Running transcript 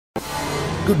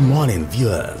Good morning,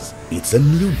 viewers. It's a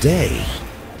new day.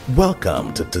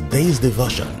 Welcome to today's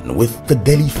devotion with the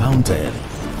Daily Fountain,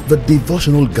 the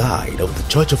devotional guide of the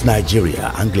Church of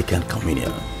Nigeria Anglican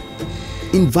Communion.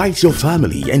 Invite your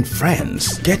family and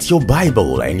friends. Get your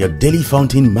Bible and your Daily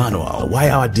Fountain manual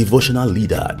while our devotional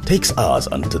leader takes us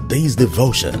on today's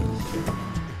devotion.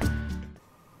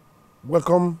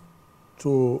 Welcome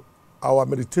to our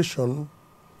meditation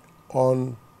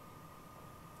on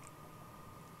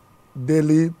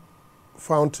Daily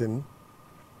Fountain,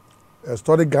 a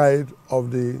study guide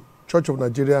of the Church of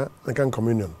Nigeria Anglican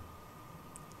Communion.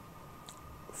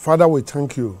 Father, we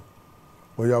thank you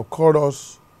for you have called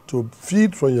us to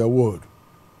feed from your word.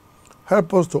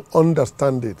 Help us to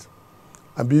understand it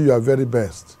and be your very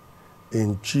best.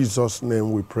 In Jesus'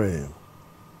 name we pray.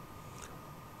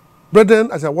 Brethren,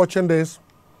 as you're watching this,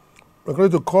 we're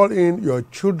going to call in your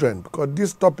children because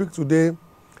this topic today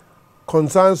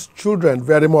concerns children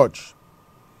very much.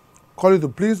 Call you to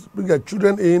please bring your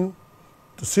children in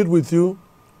to sit with you,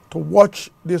 to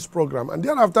watch this program, and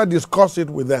thereafter discuss it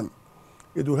with them.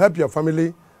 It will help your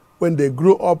family when they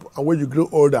grow up and when you grow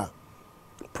older.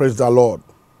 Praise the Lord.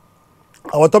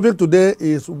 Our topic today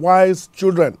is wise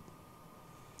children.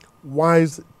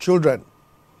 Wise children.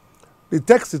 The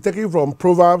text is taken from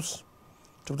Proverbs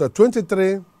chapter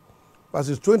 23,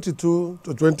 verses 22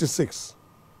 to 26.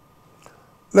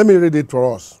 Let me read it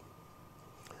for us.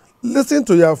 Listen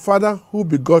to your father who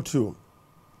begot you,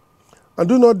 and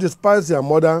do not despise your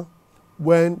mother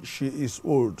when she is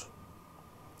old.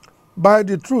 Buy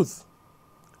the truth,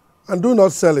 and do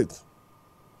not sell it.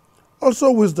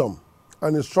 Also wisdom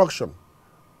and instruction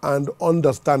and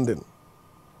understanding.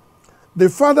 The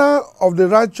father of the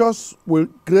righteous will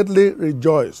greatly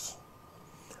rejoice,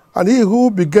 and he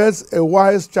who begets a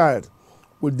wise child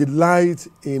will delight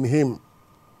in him.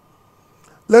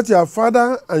 Let your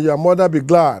father and your mother be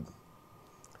glad,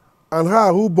 and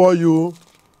her who bore you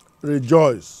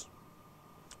rejoice.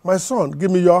 My son,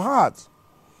 give me your heart.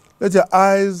 Let your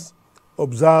eyes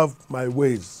observe my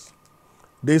ways.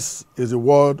 This is the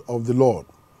word of the Lord.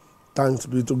 Thanks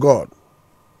be to God.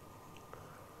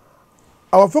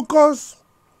 Our focus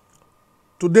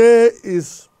today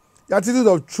is the attitude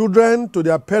of children to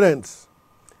their parents,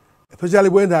 especially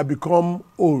when they have become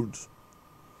old.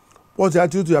 What's the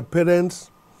attitude to your parents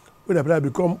when their parents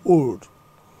become old?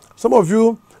 Some of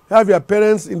you have your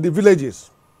parents in the villages.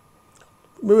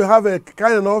 Maybe have a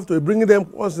kind enough to bring them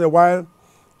once in a while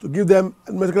to give them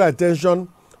medical attention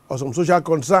or some social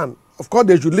concern. Of course,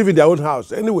 they should live in their own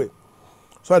house anyway.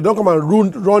 So I don't come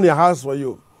and run your house for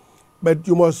you. But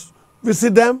you must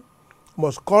visit them, you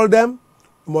must call them,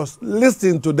 you must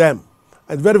listen to them.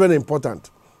 And very, very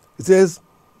important. It says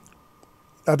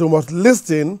that we must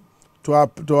listen to our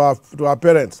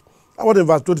parents. That's what in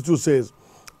verse 22 says.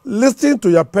 Listen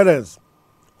to your parents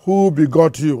who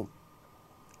begot you,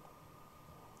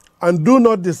 and do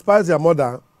not despise your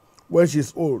mother when she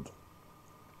is old.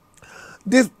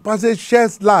 This passage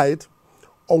sheds light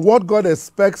on what God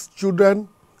expects children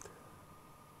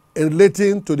in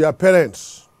relating to their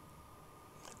parents.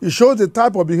 It shows the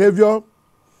type of behavior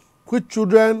which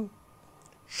children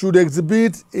should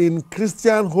exhibit in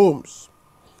Christian homes,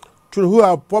 children who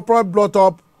are properly brought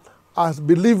up as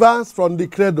believers from the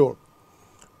cradle.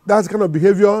 That's the kind of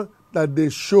behavior that they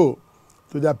show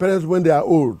to their parents when they are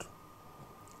old.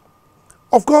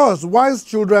 Of course, wise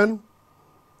children,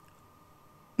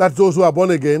 that's those who are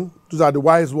born again, those are the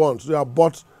wise ones. They have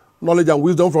bought knowledge and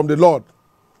wisdom from the Lord.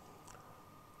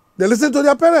 They listen to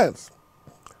their parents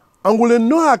and will in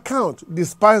no account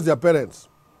despise their parents.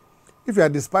 If you are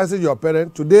despising your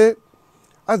parents, today,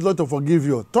 ask the Lord to forgive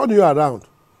you, turn you around,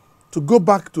 to go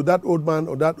back to that old man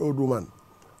or that old woman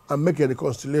and make a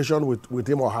reconciliation with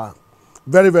him or her.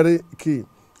 Very, very key in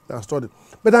our study.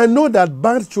 But I know that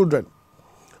bad children,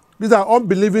 these are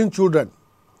unbelieving children,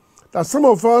 that some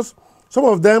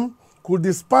of them could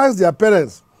despise their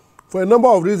parents for a number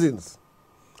of reasons.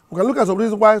 We can look at some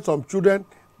reasons why some children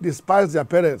despise their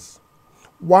parents.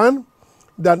 One,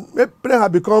 that parents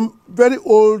have become very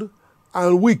old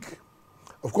and weak.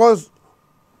 Of course,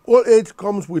 old age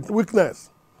comes with weakness.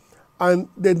 And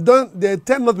they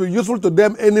tend not to be useful to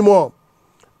them anymore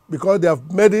because they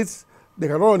have made it, they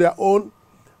can run on their own,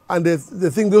 and they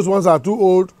think those ones are too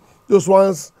old, those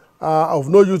ones are of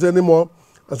no use anymore,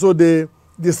 and so they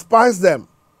despise them.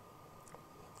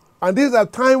 And this is a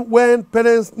time when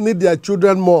parents need their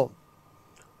children more.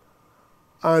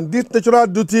 And this natural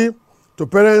duty to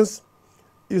parents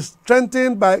is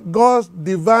strengthened by God's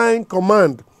divine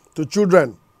command to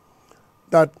children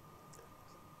that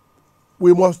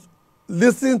we must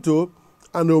listen to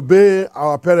and obey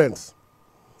our parents.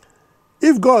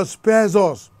 If God spares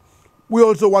us, we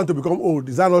also want to become old.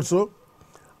 Is that not so?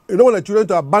 You don't want the children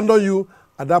to abandon you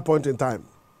at that point in time.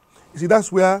 You see, that's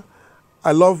where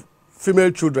I love female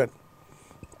children.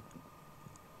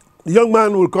 The young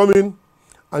man will come in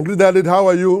and greet daddy, how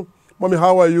are you? Mommy,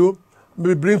 how are you?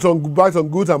 Maybe buy some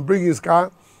goods and bring his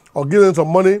car or give him some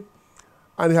money.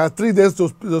 And he has 3 days to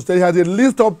stay. He has a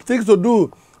list of things to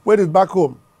do when he's back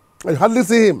home. And you hardly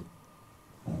see him.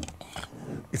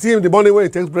 You see him in the morning when he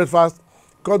takes breakfast,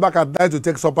 comes back at night to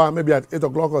take supper, maybe at 8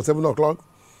 o'clock or 7 o'clock.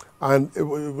 And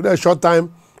within a short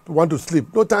time, you want to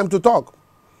sleep. No time to talk.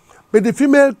 But the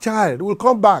female child will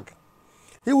come back.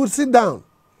 He will sit down.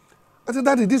 I said,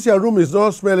 Daddy, this your room is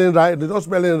not smelling right. It's not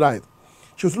smelling right.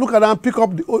 She will look around, pick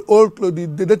up the old clothes,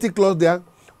 the dirty clothes there,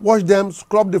 wash them,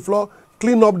 scrub the floor,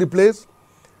 clean up the place.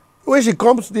 When she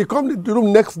comes, they come to the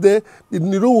room next day, the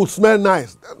room will smell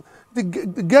nice. The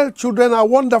girl children are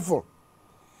wonderful.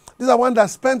 These are ones that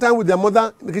spend time with their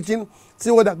mother in the kitchen,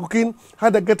 see what they're cooking, how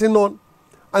they're getting on,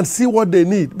 and see what they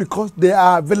need because they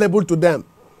are available to them.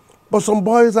 But some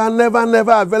boys are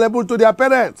never available to their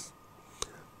parents.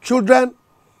 Children,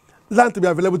 learn to be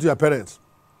available to your parents.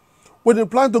 When you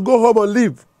plan to go home and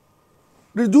leave,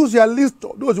 reduce your list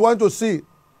of those you want to see.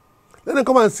 Let them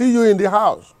come and see you in the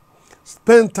house.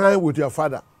 Spend time with your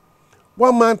father.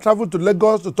 One man traveled to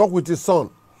Lagos to talk with his son.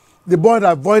 The boy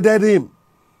avoided him.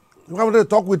 He wanted to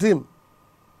talk with him.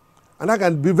 And that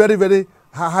can be very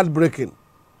heartbreaking.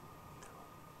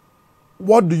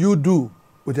 What do you do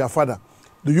with your father?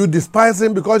 Do you despise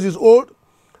him because he's old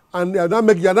and you're not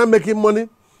making money?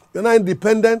 You're not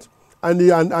independent and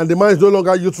the man is no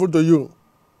longer useful to you.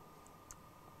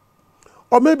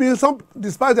 Or maybe some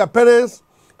despise their parents.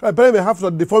 Their parents may have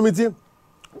some deformity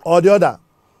or the other.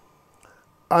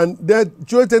 And their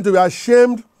children tend to be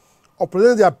ashamed of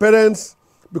presenting their parents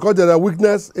because of their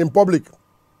weakness in public.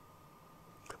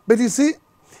 But you see,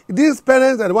 these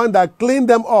parents are the ones that clean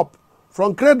them up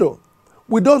from cradle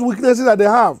with those weaknesses that they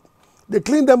have. They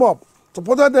cleaned them up,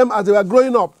 supported them as they were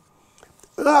growing up.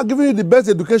 They are giving you the best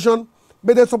education,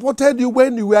 but they supported you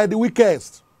when you were the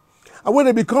weakest. And when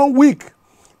they become weak,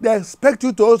 they expect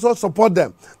you to also support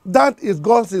them. That is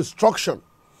God's instruction.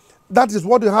 That is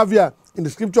what you have here in the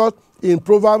scriptures in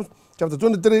Proverbs chapter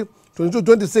 23, 22,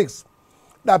 26.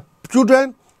 That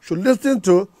children should listen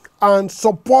to and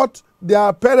support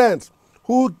their parents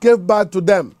who gave birth to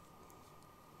them.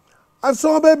 And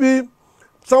so maybe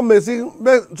some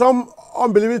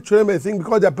unbelieving children may think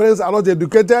because their parents are not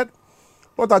educated,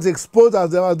 not as exposed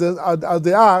as they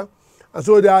are, and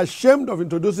so they are ashamed of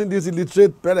introducing these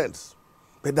illiterate parents.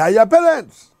 But they are your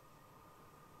parents.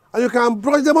 And you can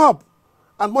brush them up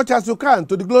as much as you can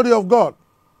to the glory of God.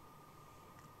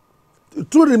 The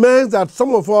truth remains that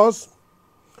some of us,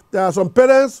 there are some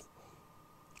parents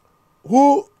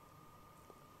who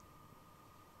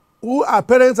our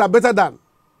parents are better than.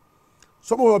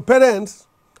 Some of our parents,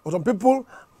 or some people,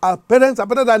 our parents are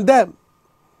better than them.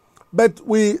 But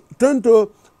we tend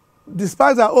to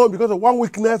despise our own because of one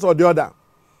weakness or the other.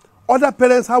 Other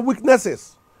parents have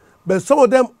weaknesses, but some of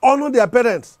them honor their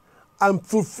parents and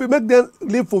make them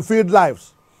live fulfilled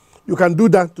lives. You can do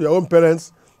that to your own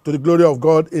parents to the glory of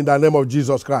God in the name of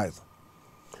Jesus Christ.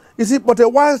 You see, but a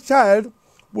wise child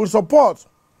will support,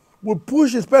 will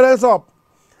push his parents up,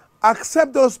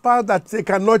 accept those parts that they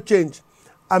cannot change,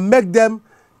 and make them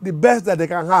the best that they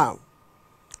can have.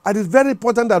 And it's very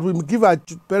important that we give our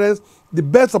parents the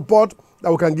best support that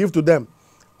we can give to them.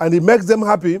 And it makes them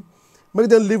happy, makes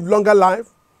them live longer life.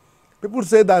 People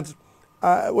say that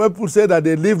when people say that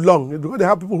they live long, because they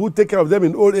have people who take care of them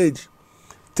in old age.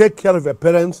 Take care of your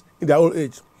parents in their old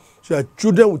age. So your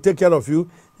children will take care of you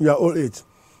in your old age.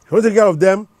 If you want to take care of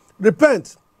them,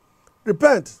 repent.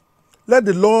 Repent. Let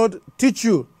the Lord teach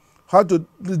you how to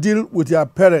deal with your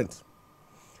parents.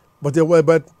 But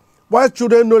why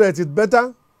children know that it's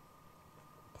better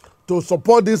to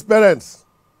support these parents,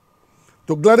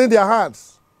 to gladden their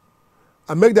hearts,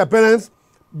 and make their parents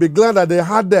be glad that they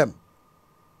had them.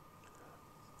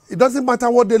 It doesn't matter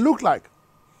what they look like.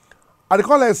 I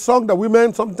recall a song that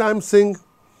women sometimes sing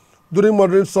during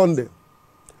Modern Sunday.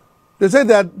 They say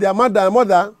that their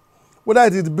mother, whether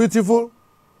it is beautiful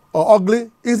or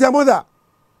ugly, is their mother.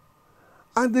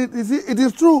 And it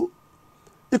is true.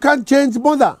 You can't change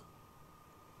mother.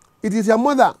 It is your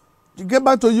mother. She gave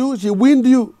back to you, she weaned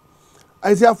you.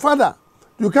 And it's your father.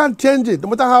 You can't change it, no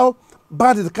matter how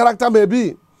bad his character may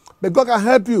be. But God can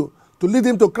help you to lead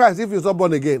him to Christ if he's not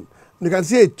born again. And you can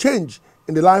see a change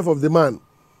in the life of the man.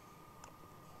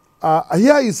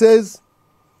 Here he says,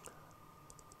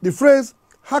 the phrase,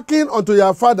 hearken unto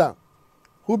your father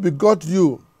who begot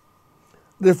you,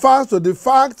 refers to the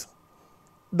fact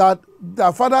that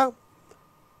the father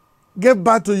gave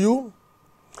birth to you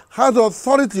has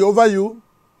authority over you,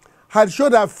 had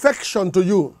showed affection to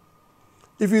you.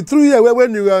 If you threw you away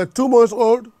when you were 2 months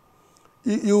old,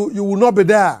 you will not be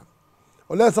there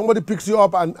unless somebody picks you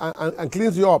up and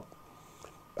cleans you up.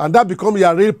 And that becomes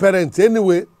your real parents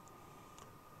anyway.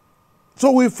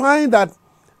 So we find that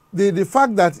the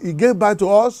fact that he gave back to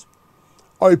us,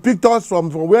 or he picked us from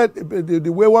where the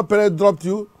wayward parents dropped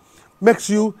you, makes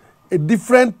you a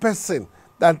different person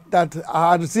that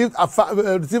received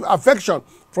affection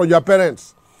from your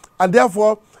parents. And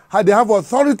therefore, they have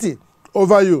authority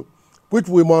over you, which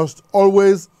we must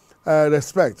always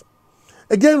respect.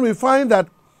 Again, we find that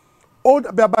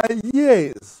by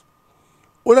years,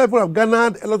 older people have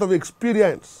garnered a lot of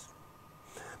experience.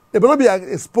 They may not be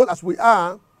exposed as we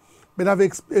are, but have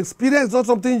experienced not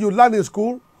something you learn in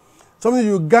school, something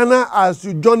you garner as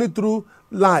you journey through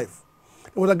life.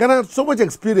 We have garnered so much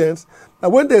experience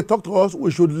that when they talk to us,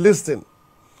 we should listen.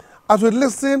 As we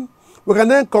listen, we can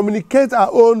then communicate our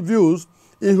own views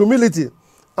in humility,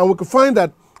 and we can find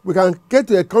that we can get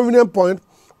to a convenient point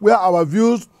where our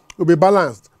views will be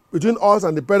balanced between us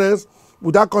and the parents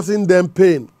without causing them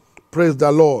pain. Praise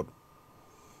the Lord.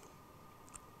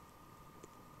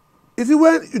 Is it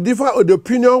when you differ with the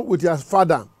opinion with your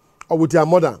father or with your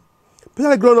mother,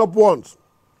 especially grown-up ones,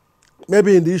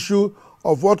 maybe in the issue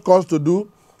of what course to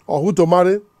do or who to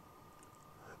marry,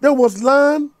 they must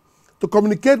learn to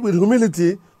communicate with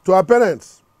humility to our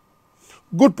parents.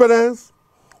 Good parents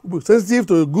will be sensitive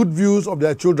to the good views of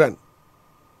their children.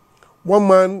 One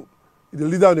man, the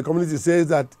leader of the community, says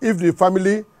that if the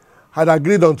family had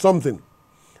agreed on something,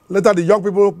 later the young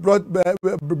people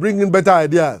bring in better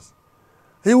ideas,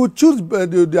 he would choose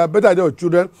their better idea of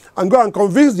children and go and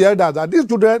convince the elders that these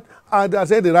children are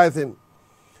saying the right thing.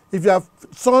 If your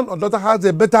son or daughter has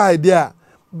a better idea,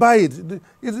 buy it.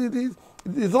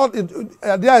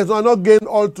 Idea is not gained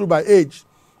all through by age.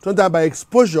 Sometimes by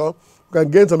exposure, you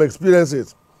can gain some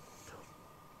experiences.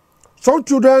 Some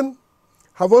children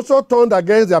have also turned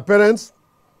against their parents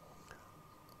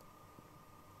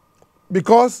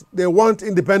because they want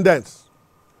independence.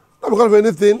 Not because of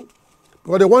anything,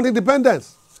 because they want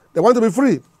independence. They want to be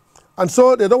free. And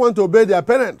so they don't want to obey their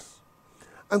parents.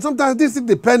 And sometimes this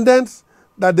independence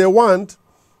that they want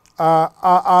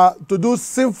are to do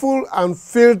sinful and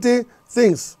filthy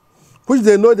things, which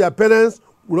they know their parents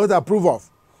will not approve of.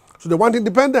 So they want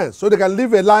independence, so they can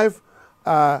live a life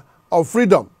of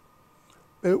freedom.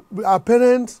 Our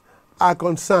parents are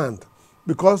concerned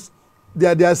because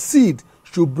their seed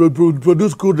should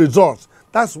produce good results.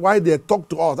 That's why they talk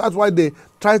to us. That's why they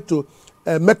try to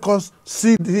make us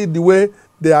see it the way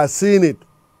they are seeing it.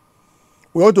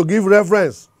 We ought to give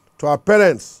reverence to our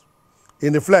parents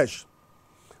in the flesh.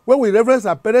 When we reverence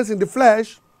our parents in the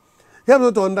flesh, we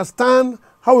have to understand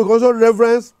how we also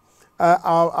reverence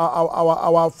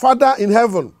our Father in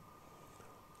heaven.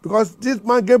 Because this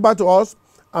man gave back to us,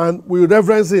 and we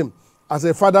reverence him as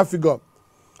a father figure.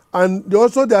 And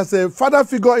also there's a father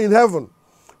figure in heaven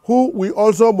who we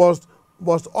also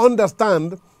must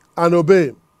understand and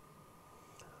obey.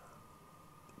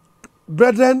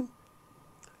 Brethren,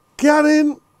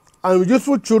 caring and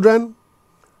useful children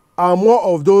are more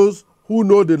of those who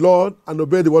know the Lord and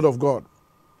obey the word of God.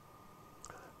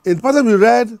 In the passage we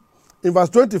read, in verse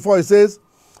 24, it says,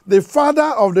 "The father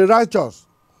of the righteous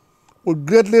will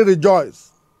greatly rejoice.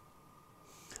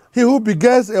 He who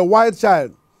begets a white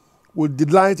child will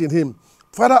delight in him."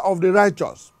 Father of the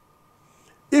righteous.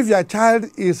 If your child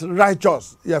is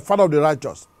righteous, you are father of the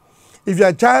righteous. If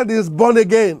your child is born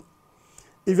again,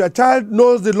 if your child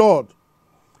knows the Lord,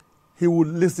 he will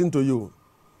listen to you.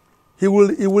 He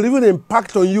will even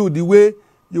impact on you the way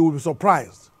you will be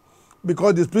surprised,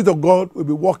 because the Spirit of God will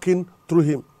be walking through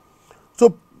him.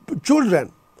 So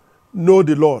children, know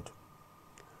the Lord.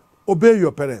 Obey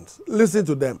your parents. Listen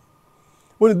to them.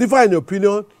 When you differ in your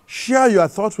opinion, share your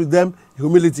thoughts with them in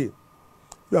humility.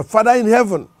 Your Father in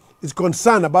heaven is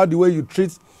concerned about the way you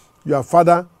treat your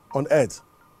Father on earth.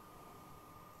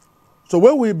 So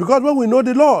because when we know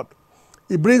the Lord,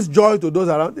 it brings joy to those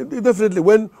around. Definitely,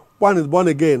 when one is born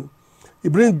again,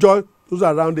 it brings joy to those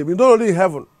around him. It's not only in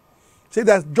heaven. See,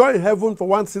 there's joy in heaven for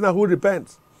one sinner who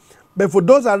repents. But for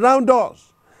those around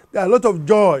us, there's a lot of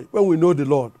joy when we know the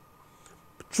Lord.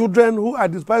 Children who are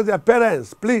despising their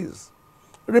parents, please,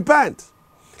 repent.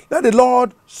 Let the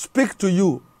Lord speak to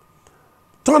you.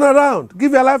 Turn around.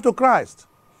 Give your life to Christ.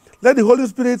 Let the Holy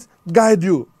Spirit guide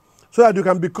you so that you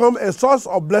can become a source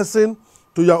of blessing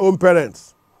to your own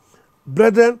parents.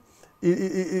 Brethren,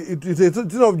 it is a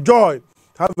thing of joy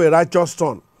to have a righteous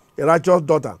son, a righteous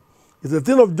daughter. It's a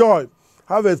thing of joy to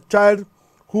have a child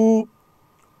who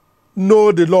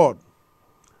knows the Lord.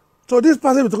 So this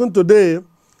passage we're talking today,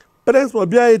 Parents must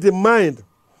bear it in mind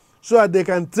so that they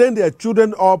can train their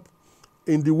children up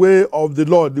in the way of the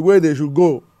Lord, the way they should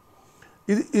go.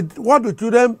 What the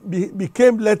children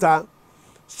became later,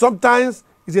 sometimes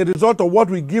is a result of what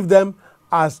we give them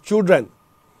as children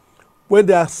when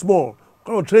they are small. What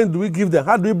kind of training do we give them?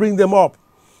 How do we bring them up?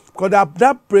 Because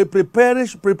that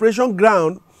preparation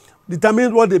ground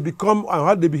determines what they become and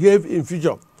how they behave in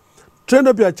future. Train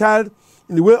up your child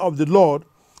in the way of the Lord.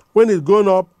 When he's grown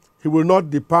up, he will not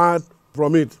depart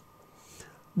from it.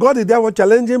 God is therefore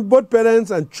challenging both parents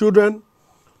and children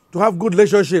to have good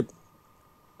relationship.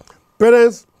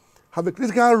 Parents have a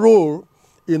critical role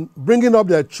in bringing up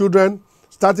their children,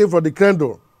 starting from the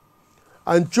cradle.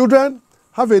 And children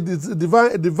have a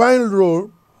divine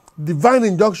role, divine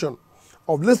injunction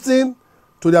of listening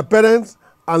to their parents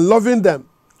and loving them,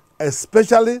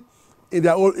 especially in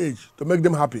their old age, to make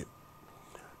them happy.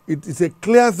 It is a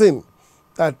clear thing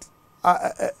that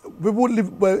people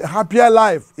live a happier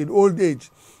life in old age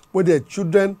when their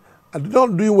children are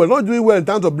not doing well in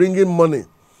terms of bringing money.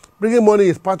 Bringing money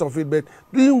is part of it, but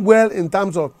doing well in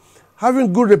terms of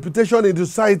having good reputation in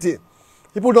society.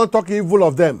 People don't talk evil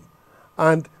of them,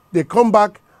 and they come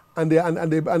back and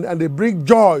they bring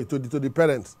joy to the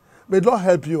parents. May the Lord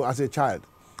help you as a child.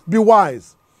 Be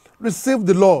wise. Receive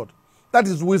the Lord. That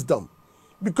is wisdom.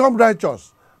 Become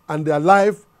righteous, and their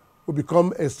life will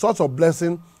become a source of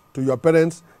blessing to your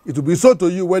parents. It will be so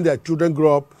to you when their children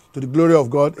grow up to the glory of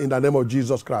God in the name of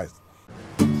Jesus Christ.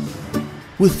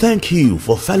 We thank you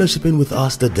for fellowshipping with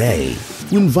us today.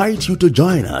 We invite you to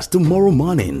join us tomorrow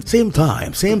morning, same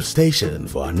time, same station,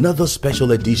 for another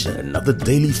special edition of the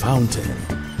Daily Fountain.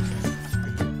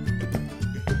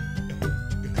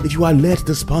 If you are led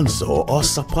to sponsor or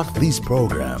support this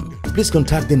program, please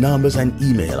contact the numbers and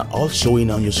email all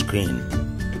showing on your screen.